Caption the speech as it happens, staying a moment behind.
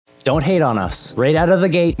Don't hate on us. Right out of the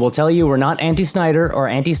gate, we'll tell you we're not anti-Snyder or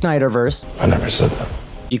anti-Snyderverse. I never said that.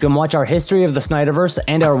 You can watch our history of the Snyderverse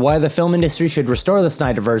and our Why the Film Industry Should Restore the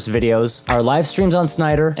Snyderverse videos, our live streams on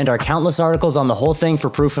Snyder, and our countless articles on the whole thing for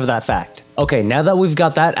proof of that fact. Okay, now that we've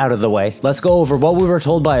got that out of the way, let's go over what we were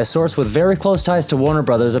told by a source with very close ties to Warner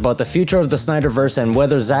Brothers about the future of the Snyderverse and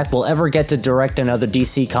whether Zack will ever get to direct another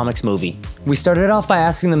DC Comics movie. We started off by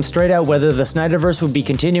asking them straight out whether the Snyderverse would be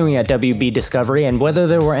continuing at WB Discovery and whether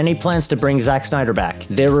there were any plans to bring Zack Snyder back.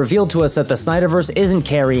 They revealed to us that the Snyderverse isn't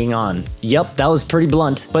carrying on. Yup, that was pretty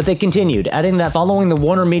blunt, but they continued, adding that following the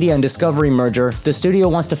Warner Media and Discovery merger, the studio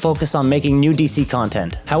wants to focus on making new DC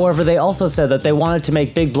content. However, they also said that they wanted to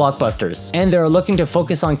make big blockbusters, and they're looking to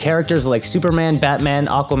focus on characters like Superman, Batman,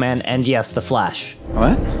 Aquaman, and yes, The Flash.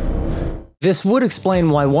 What? This would explain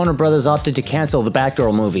why Warner Brothers opted to cancel the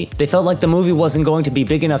Batgirl movie. They felt like the movie wasn't going to be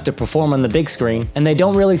big enough to perform on the big screen, and they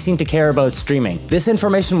don't really seem to care about streaming. This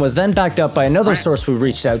information was then backed up by another source we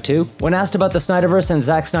reached out to. When asked about the Snyderverse and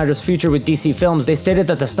Zack Snyder's future with DC Films, they stated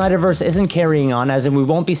that the Snyderverse isn't carrying on, as in we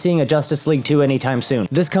won't be seeing a Justice League 2 anytime soon.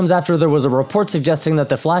 This comes after there was a report suggesting that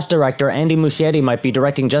the Flash director Andy Muschietti might be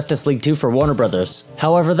directing Justice League 2 for Warner Brothers.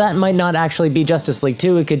 However, that might not actually be Justice League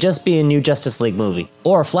 2, it could just be a new Justice League movie.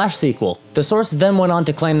 Or a Flash sequel. The source then went on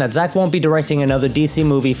to claim that Zack won't be directing another DC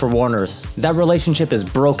movie for Warner's. That relationship is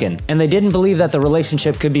broken, and they didn't believe that the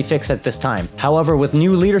relationship could be fixed at this time. However, with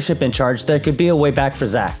new leadership in charge, there could be a way back for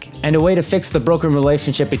Zack, and a way to fix the broken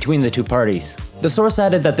relationship between the two parties. The source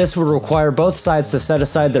added that this would require both sides to set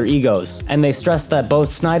aside their egos, and they stressed that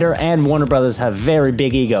both Snyder and Warner Brothers have very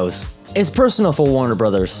big egos. It's personal for Warner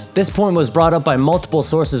Brothers. This point was brought up by multiple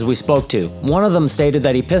sources we spoke to. One of them stated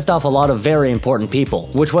that he pissed off a lot of very important people,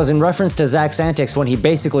 which was in reference to Zack's antics when he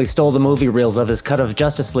basically stole the movie reels of his cut of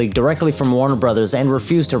Justice League directly from Warner Brothers and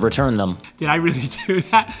refused to return them. Did I really do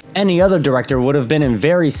that? Any other director would have been in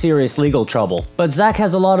very serious legal trouble, but Zack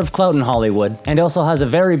has a lot of clout in Hollywood, and also has a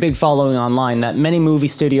very big following online that many movie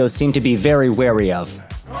studios seem to be very wary of.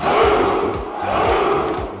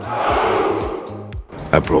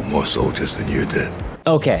 I brought more soldiers than you did.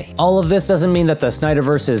 Okay, all of this doesn't mean that the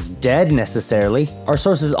Snyderverse is dead necessarily. Our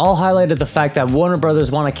sources all highlighted the fact that Warner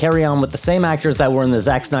Brothers want to carry on with the same actors that were in the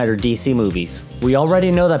Zack Snyder DC movies. We already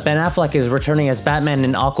know that Ben Affleck is returning as Batman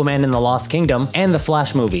in Aquaman in the Lost Kingdom and the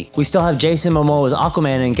Flash movie. We still have Jason Momoa's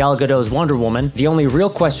Aquaman and Gal Gadot's Wonder Woman. The only real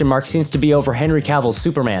question mark seems to be over Henry Cavill's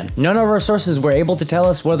Superman. None of our sources were able to tell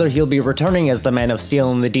us whether he'll be returning as the Man of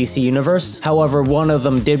Steel in the DC universe. However, one of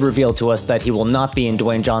them did reveal to us that he will not be in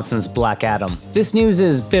Dwayne Johnson's Black Adam. This news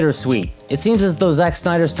is bittersweet. It seems as though Zack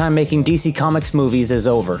Snyder's time making DC Comics movies is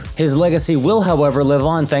over. His legacy will, however, live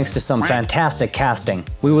on thanks to some fantastic casting.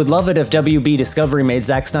 We would love it if WB Discovery made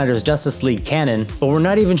Zack Snyder's Justice League canon, but we're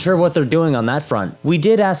not even sure what they're doing on that front. We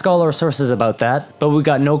did ask all our sources about that, but we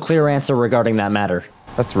got no clear answer regarding that matter.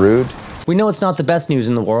 That's rude. We know it's not the best news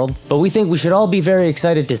in the world, but we think we should all be very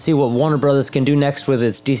excited to see what Warner Brothers can do next with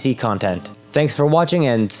its DC content. Thanks for watching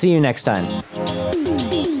and see you next time.